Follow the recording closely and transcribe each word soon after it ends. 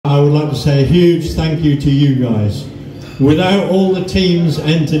would like to say a huge thank you to you guys. Without all the teams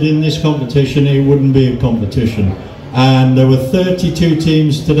entered in this competition, it wouldn't be a competition. And there were 32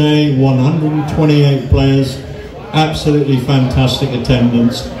 teams today, 128 players, absolutely fantastic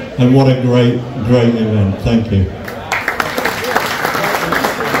attendance, and what a great event. Thank you.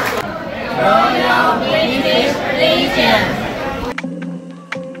 Royal British Legion.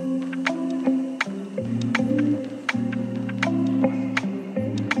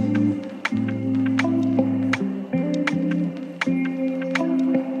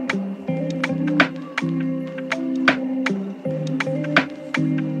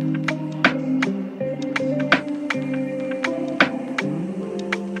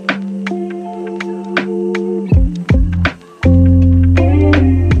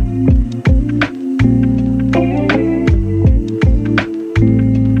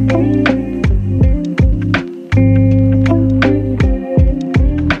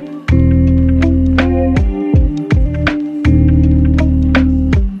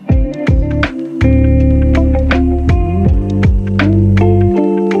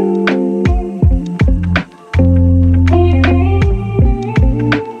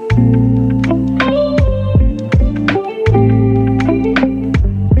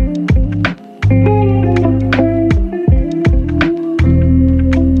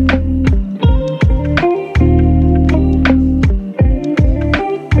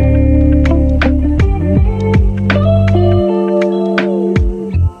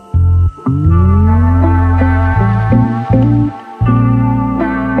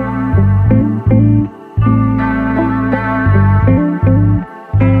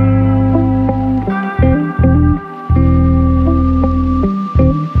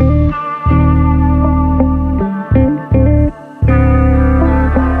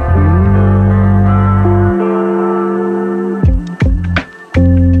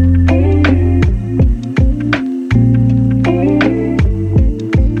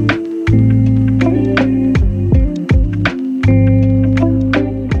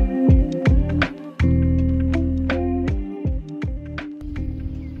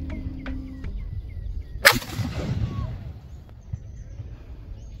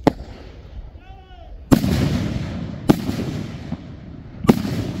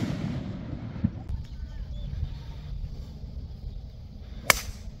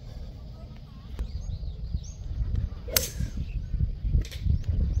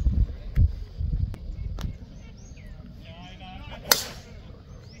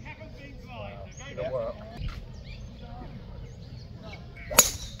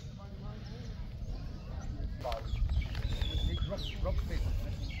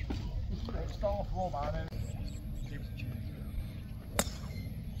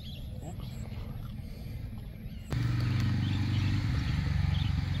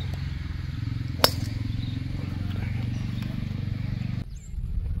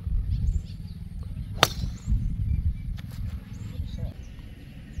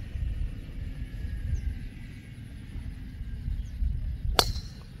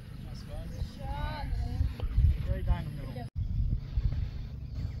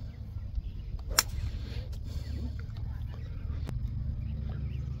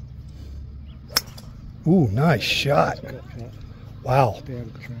 Ooh, nice shot. Wow.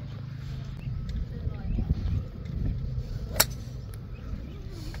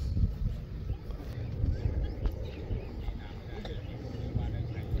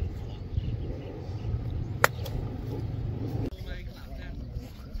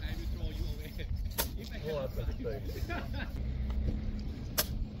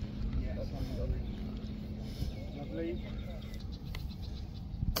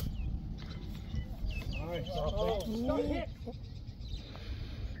 Not hit.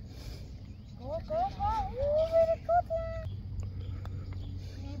 Go, go, go. Ooh, very good.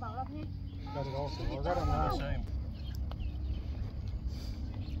 Nghe bảo là nghe. Got it also. I got it on the same.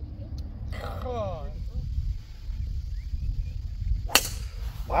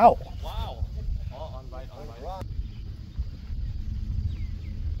 Wow. Wow. Oh, on right, on right.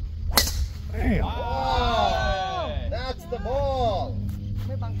 Damn. Wow. That's the ball.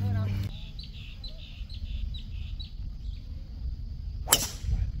 Mới bằng thôi nào.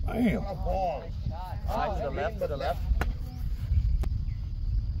 Damn. A ball. Right to the left, to the left.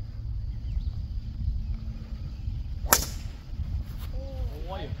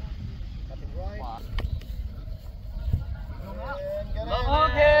 Ôi. Wow.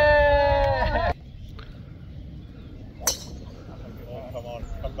 Okay. Oh, come on.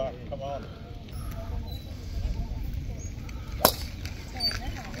 Come back. Come on.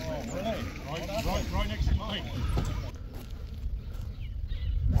 Oh, really? Right next to mine.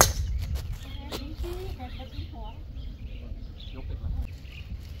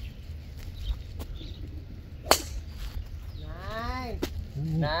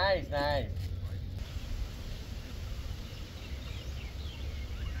 Nice, nice.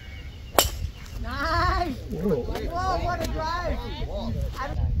 Nice! Whoa, what a drive!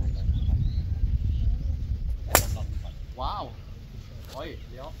 Wow. Ôi,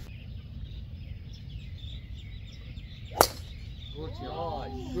 đéo. Good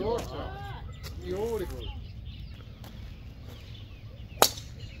job. Good job. Beautiful.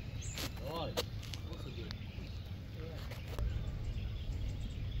 Rồi.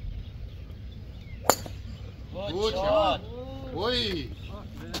 Good shot. Ui.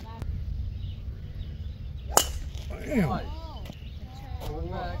 Damn.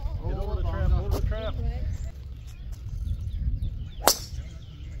 Get over the trap, over the trap.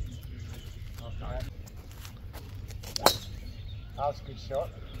 That was a good shot.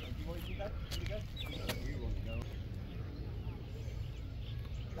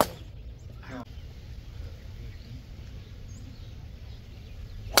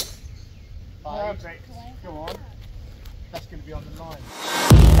 Perfect. Go on. That's going to be on the line.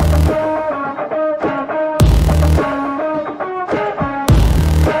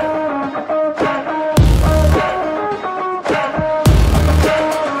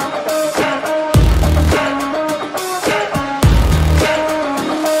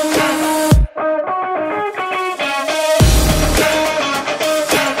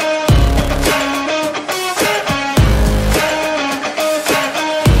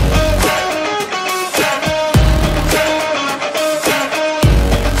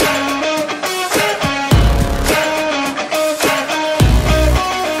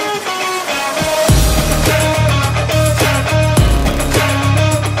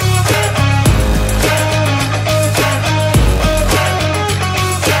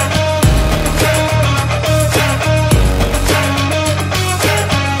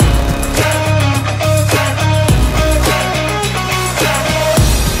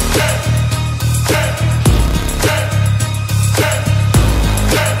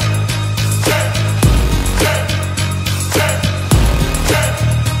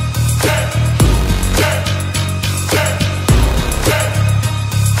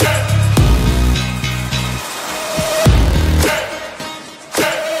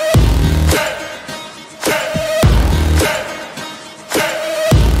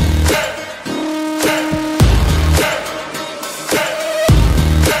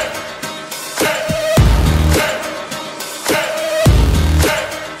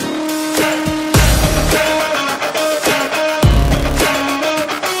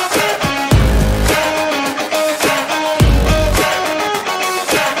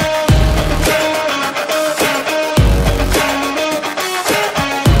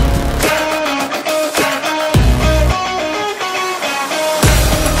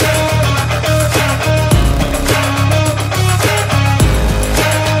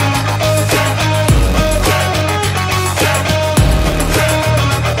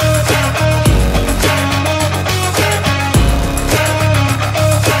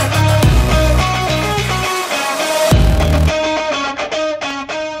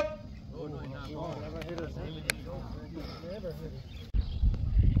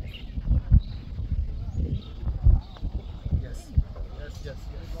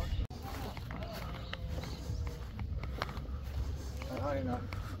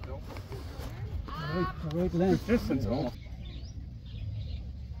 Great length. Distance almost.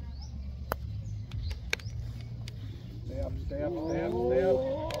 Stay up, stay up, stay up, stay up.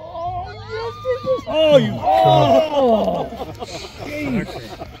 Oh, you! Oh! Jeez.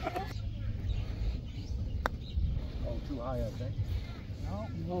 Oh, too high, I think.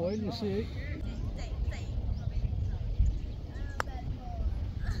 No, wait till you see it.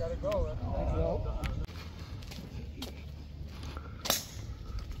 Gotta go. That's go.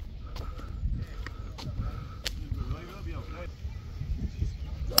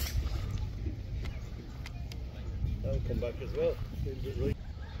 That'll come back as well.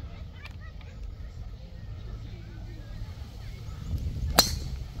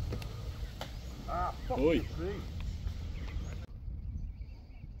 Oi.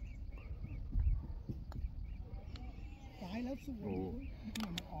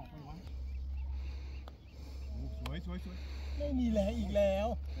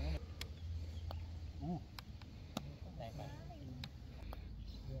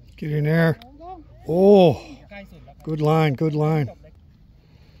 Get in there. Oh, good line, good line.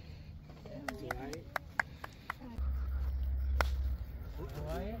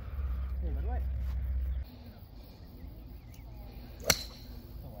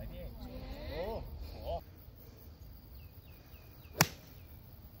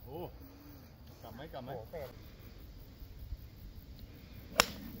 กันไหม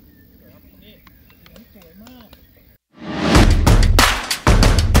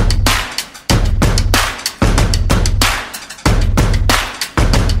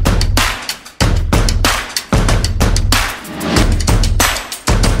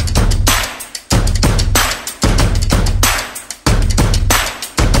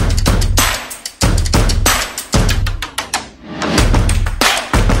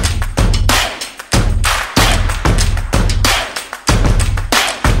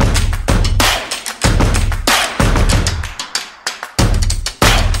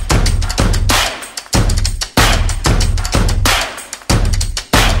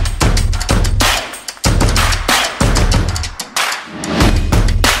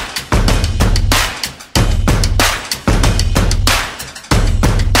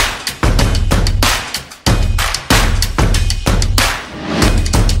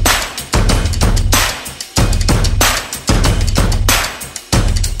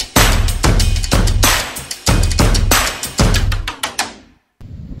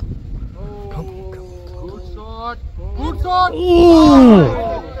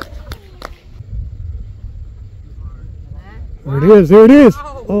There it is.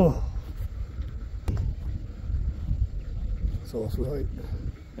 Oh. So it's right.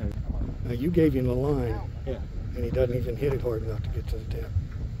 Now you gave him the line, and he doesn't even hit it hard enough to get to the tip.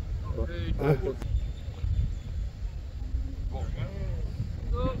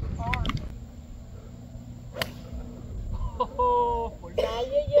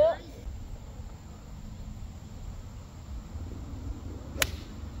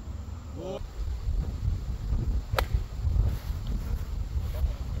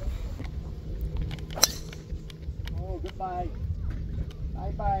 Goodbye.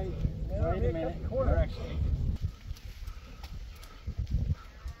 Bye-bye. Wait a minute. We're actually...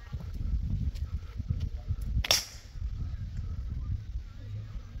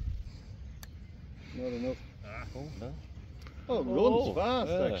 Not enough. Oh, runs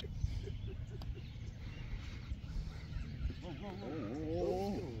fast actually.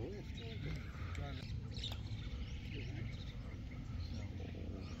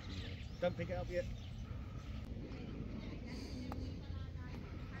 Don't pick it up yet.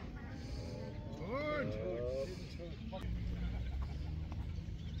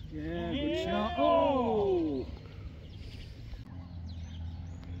 Yeah, good shot. Oh!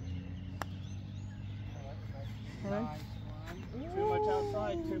 Too much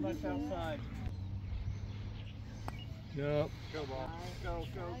outside, too much outside. Yep. Go ball. Go,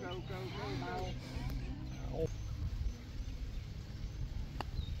 go, go, go, go.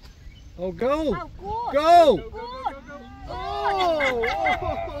 Oh, go! Oh, good. Go! Go, go, go, go, go. Oh!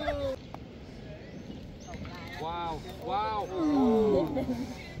 Wow, wow.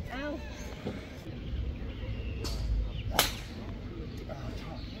 Ow.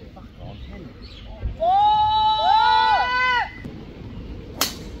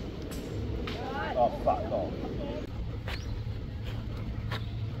 Oh, fuck off.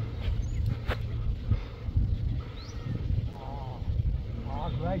 Oh,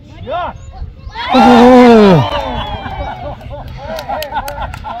 great shot! Oh!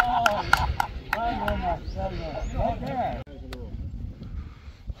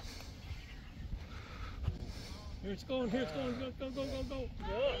 Here it's going, here it's going, go, go, go, go, go.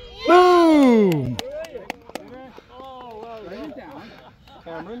 Boom! Oh, well, lay it down.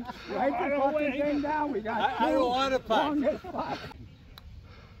 Cameron? Right before the thing down, we got I don't want to pack.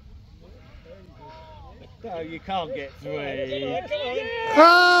 No, you can't get three.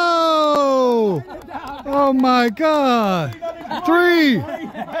 Oh! Oh my God! Three!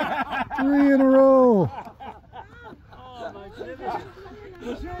 3 in a row. Oh my goodness.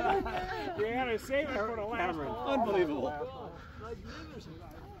 You had to save it for the last one. Unbelievable.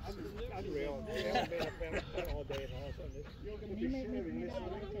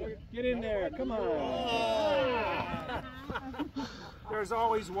 Get in there, come on. There's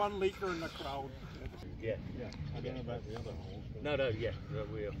always one leaker in the crowd. Yeah. Again about the other hole. No, yeah,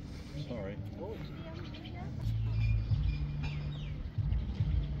 we will. Sorry.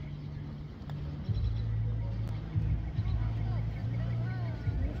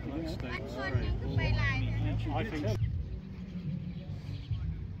 I think.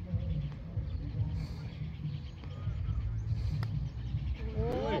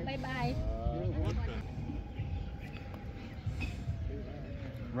 Bye-bye.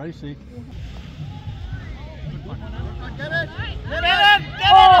 Racy. Get it!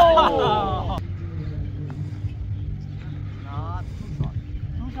 Oh! Not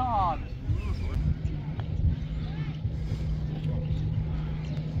too hard.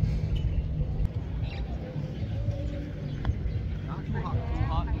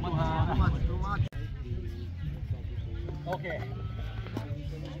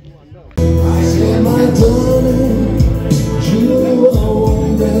 My darling, you are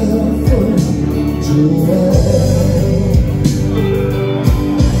wonderful tonight.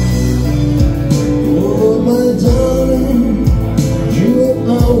 Oh, my darling, you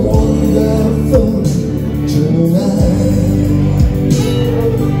are wonderful tonight.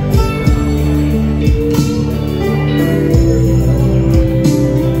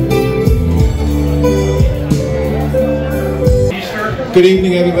 Good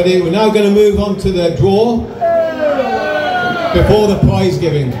evening, everybody. We're now going to move on to the draw before the prize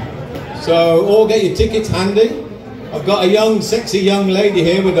giving. So all get your tickets handy. I've got a young, sexy young lady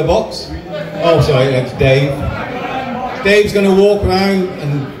here with the box. Oh, sorry, that's Dave. Dave's going to walk around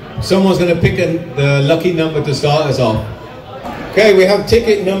and someone's going to pick the lucky number to start us off. Okay, we have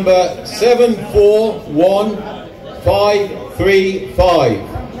ticket number 741535.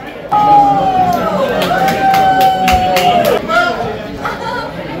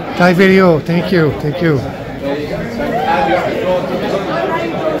 Thai video, thank you, thank you.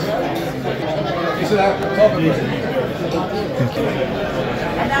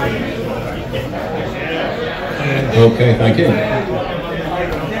 Okay, thank you.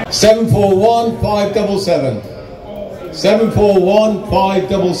 741577.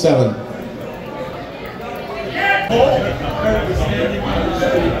 741577.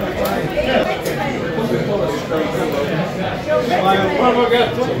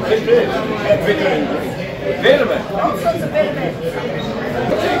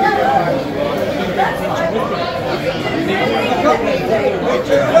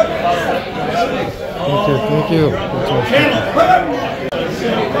 Thank you.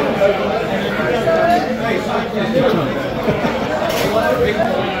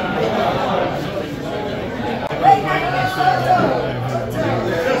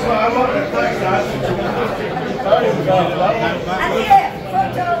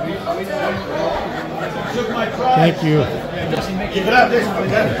 Thank you. You can have this one,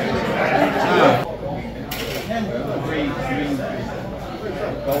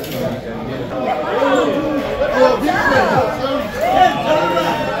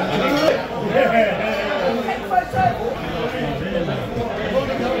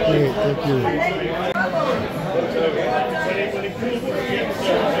 Thank you.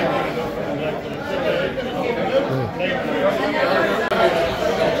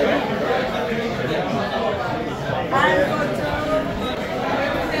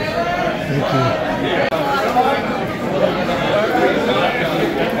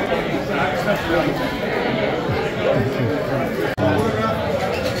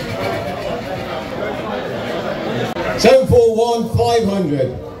 Seven four one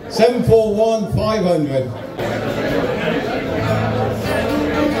 500. 741 500.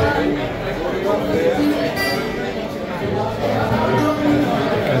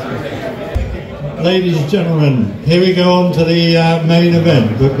 Ladies and gentlemen, here we go on to the main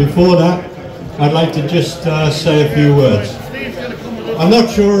event, but before that I'd like to just say a few words. I'm not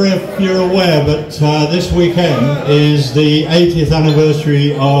sure if you're aware, but this weekend is the 80th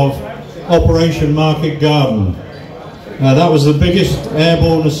anniversary of Operation Market Garden. That was the biggest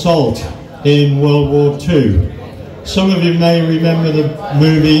airborne assault in World War II. Some of you may remember the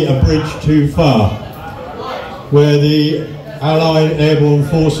movie A Bridge Too Far, where the Allied airborne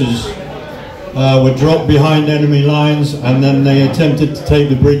forces were dropped behind enemy lines and then they attempted to take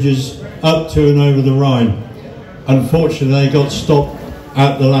the bridges up to and over the Rhine. Unfortunately, they got stopped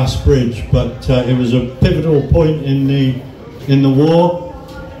at the last bridge, but it was a pivotal point in the war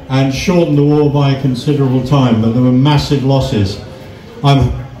and shortened the war by a considerable time, but there were massive losses.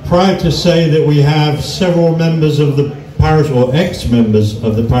 I'm proud to say that we have several members of the parachute, or ex-members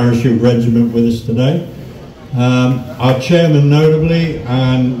of the parachute regiment with us today. Our chairman notably,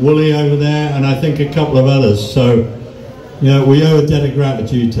 and Wooly over there, and I think a couple of others. So, you know, we owe a debt of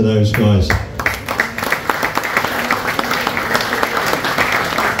gratitude to those guys.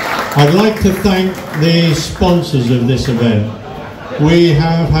 I'd like to thank the sponsors of this event. We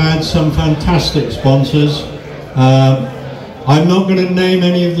have had some fantastic sponsors. I'm not going to name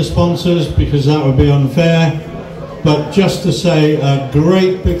any of the sponsors because that would be unfair, but just to say a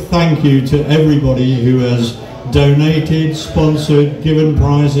great big thank you to everybody who has donated, sponsored, given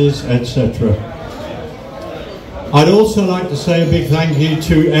prizes, etc. I'd also like to say a big thank you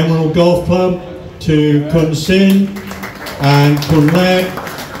to Emerald Golf Club, to Kun Sin and Kun Lek,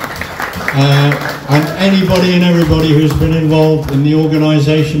 and anybody and everybody who's been involved in the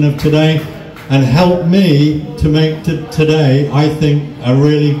organisation of today and helped me to make today, I think, a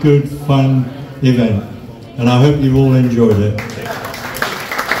really good, fun event. And I hope you've all enjoyed it.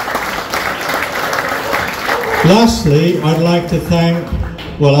 Lastly, I'd like to thank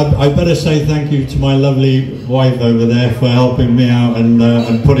Well, I better say thank you to my lovely wife over there for helping me out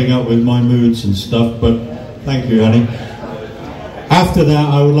and putting up with my moods and stuff, but thank you, honey. After that,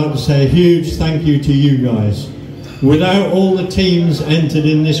 I would like to say a huge thank you to you guys. Without all the teams entered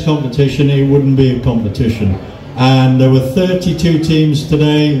in this competition, it wouldn't be a competition. And there were 32 teams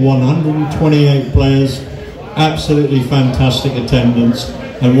today, 128 players, absolutely fantastic attendance,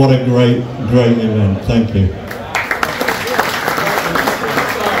 and what a great event. Thank you.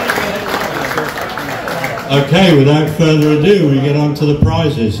 Okay, without further ado, we get on to the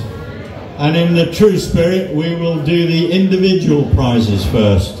prizes. And in the true spirit, we will do the individual prizes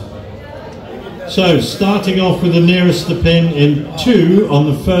first. So, starting off with the nearest the pin in 2 on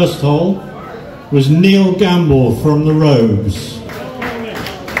the first hole was Neil Gamble from the Rogues.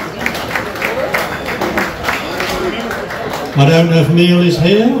 I don't know if Neil is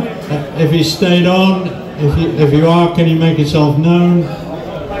here, if he stayed on. If you are, can you make yourself known?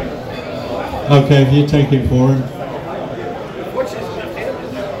 Okay, if you take it for him.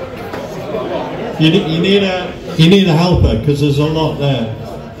 You need a helper because there's a lot there.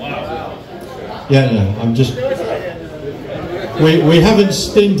 Yeah, I'm just. We haven't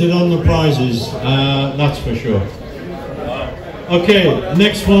stinted on the prizes, that's for sure. Okay,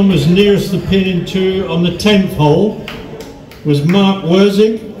 next one was nearest the pin in 2 on the 10th hole was Mark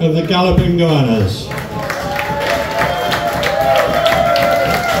Werzik of the Galloping Goannas.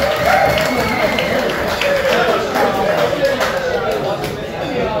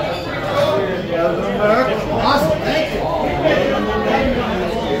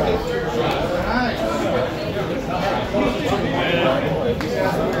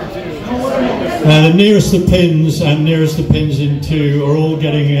 The nearest the pins and nearest the pins in 2 are all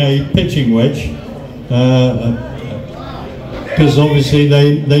getting a pitching wedge because obviously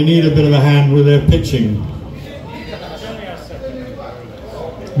they need a bit of a hand with their pitching.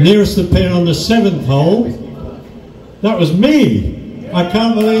 Nearest the pin on the 7th hole, that was me. I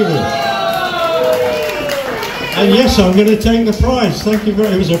can't believe it. And yes, I'm going to take the prize. Thank you very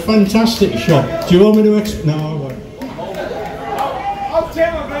much. It was a fantastic shot. Do you want me to no, I won't.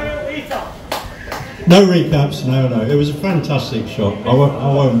 No recaps, no. It was a fantastic shot. I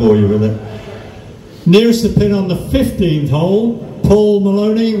won't bore you with it. Nearest the pin on the 15th hole, Paul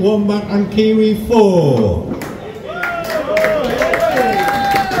Maloney, Wombat and Kiwi 4.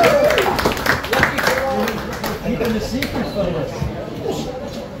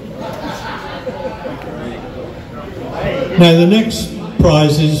 Now the next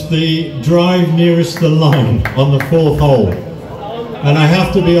prize is the drive nearest the line on the 4th hole. And I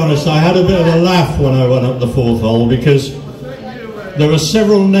have to be honest, I had a bit of a laugh when I went up the 4th hole because there were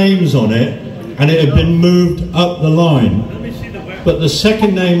several names on it and it had been moved up the line. But the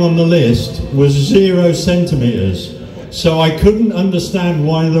second name on the list was 0 centimetres. So I couldn't understand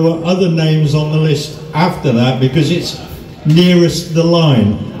why there were other names on the list after that because it's nearest the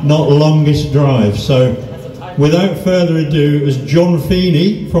line, not longest drive. So without further ado, it was John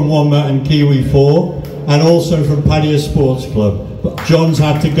Feeney from Wombat and Kiwi 4 and also from Paddia Sports Club. But John's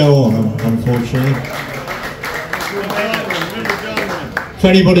had to go on, unfortunately. If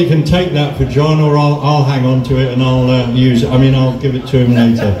anybody can take that for John, or I'll hang on to it and I'll use it. I mean, I'll give it to him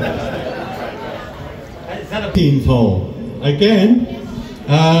later. 15th hole. Again,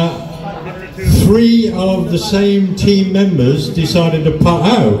 3 of the same team members decided to putt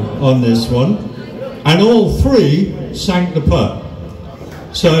out on this one, and all 3 sank the putt.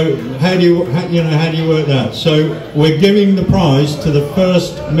 So how do you work that? So we're giving the prize to the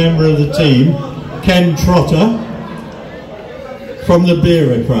first member of the team, Ken Trotter from the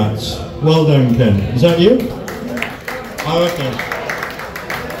Bureaucrats. Well done, Ken. Is that you? Oh, okay.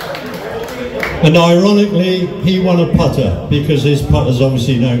 And ironically, he won a putter because his putter's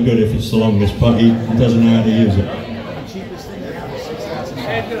obviously no good if it's the longest putt. He doesn't know how to use it.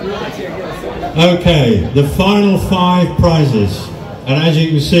 Okay, the final 5 prizes. And as you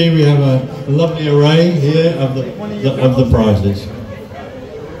can see, we have a lovely array here of the prizes.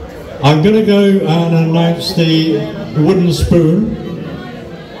 I'm going to go and announce the wooden spoon,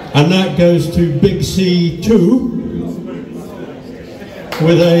 and that goes to Big C2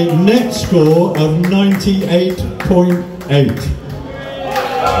 with a net score of 98.8.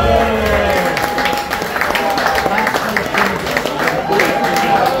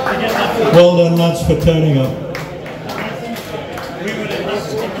 Well done, lads, for turning up.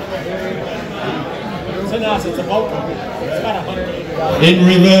 In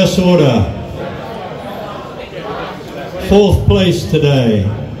reverse order, 4th place today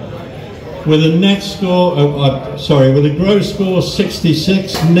with a net score of, with a gross score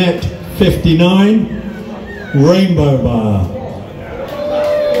 66, net 59, Rainbow Bar.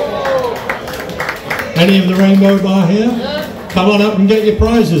 Any in the rainbow bar here? Come on up and get your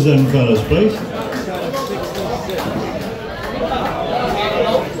prizes then, fellas, please.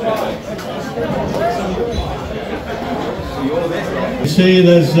 You see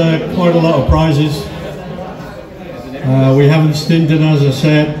there's quite a lot of prizes. We haven't stinted, as I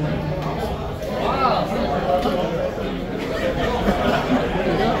said.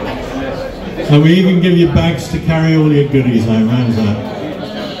 And we even give you bags to carry all your goodies home. How's that?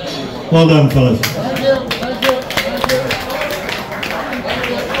 Well done, fellas.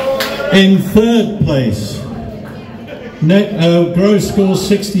 In third place, net gross score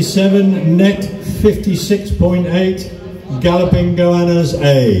 67, net 56.8, Galloping Goannas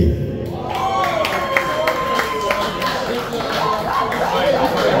A.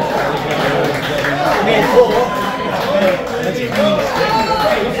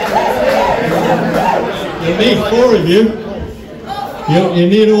 You need 4 of you. You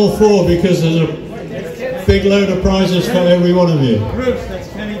need all 4 because there's a big load of prizes for every one of you.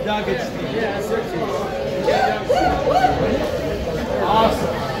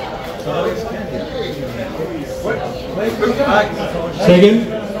 Second?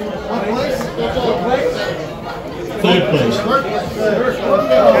 Third place.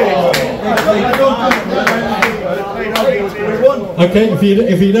 Okay, if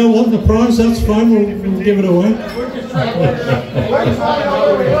you don't want the prize, that's fine. We'll give it away.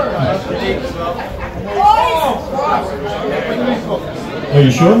 Are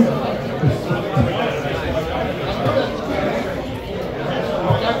you sure?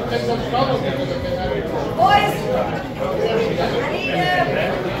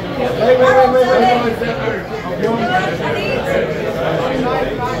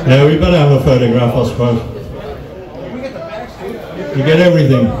 Yeah, we better have a photograph, I suppose. You get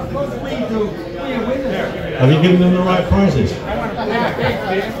everything. Have you given them the right prizes?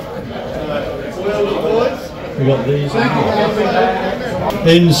 We got these.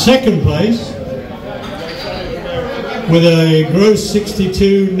 In second place, with a gross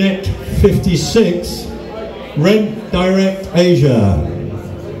 62, net 56, Rent Direct Asia.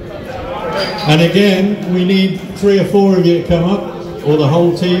 And again, we need 3 or 4 of you to come up, or the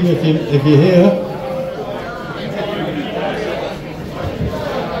whole team if you're here.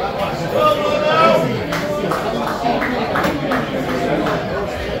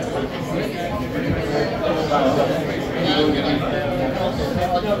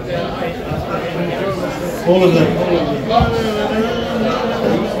 All of them.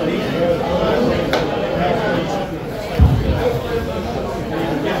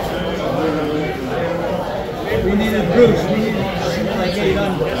 We needed Bruce. We needed like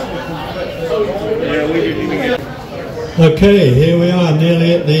 800. Okay, here we are,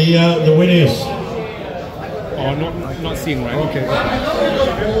 nearly at the winners. Oh, not seeing right. Okay.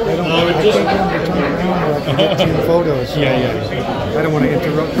 Photos. Yeah. I don't want to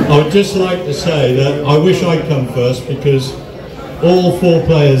interrupt. I would just like to say that I wish I'd come first because all 4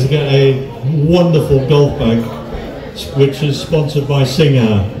 players get a wonderful golf bag, which is sponsored by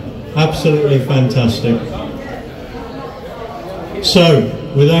Singer. Absolutely fantastic. So,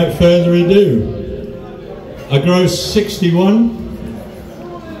 without further ado, a gross 61,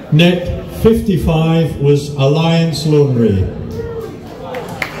 net 55 was Alliance Laundry.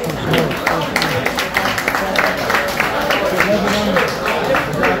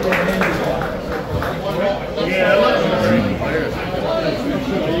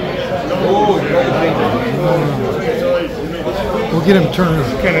 We'll get him turned.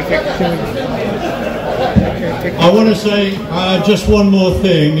 I want to say just one more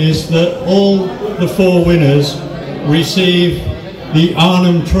thing, is that all the 4 winners receive the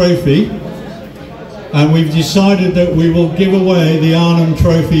Arnhem Trophy, and we've decided that we will give away the Arnhem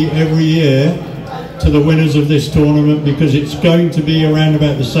Trophy every year to the winners of this tournament because it's going to be around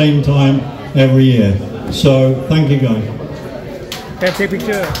about the same time every year. So thank you guys. Can I take a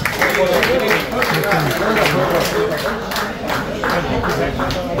picture?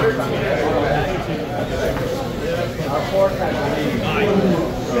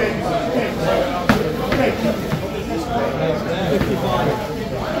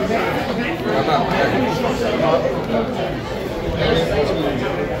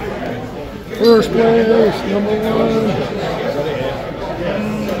 First place, number 1.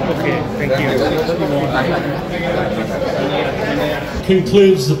 Okay, thank you.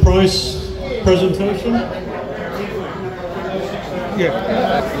 Concludes the prize presentation.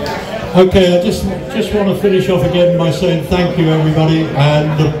 Yeah. Okay, I just want to finish off again by saying thank you everybody,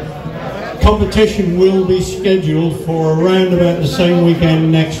 and the competition will be scheduled for around about the same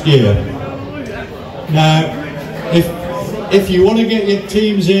weekend next year. Now, If you want to get your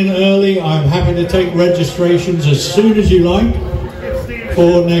teams in early, I'm happy to take registrations as soon as you like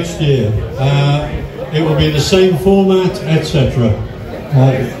for next year. It will be the same format, etc.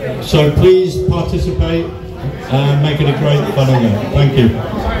 So please participate and make it a great fun event. Thank you.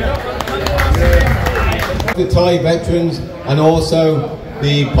 The Thai veterans and also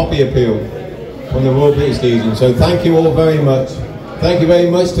the Poppy Appeal from the Royal British Legion. So thank you all very much. Thank you very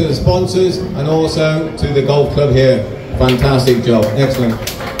much to the sponsors and also to the golf club here. Fantastic job. Excellent.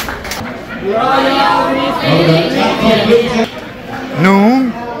 No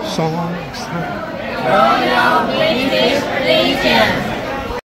songs. Royal British Legion.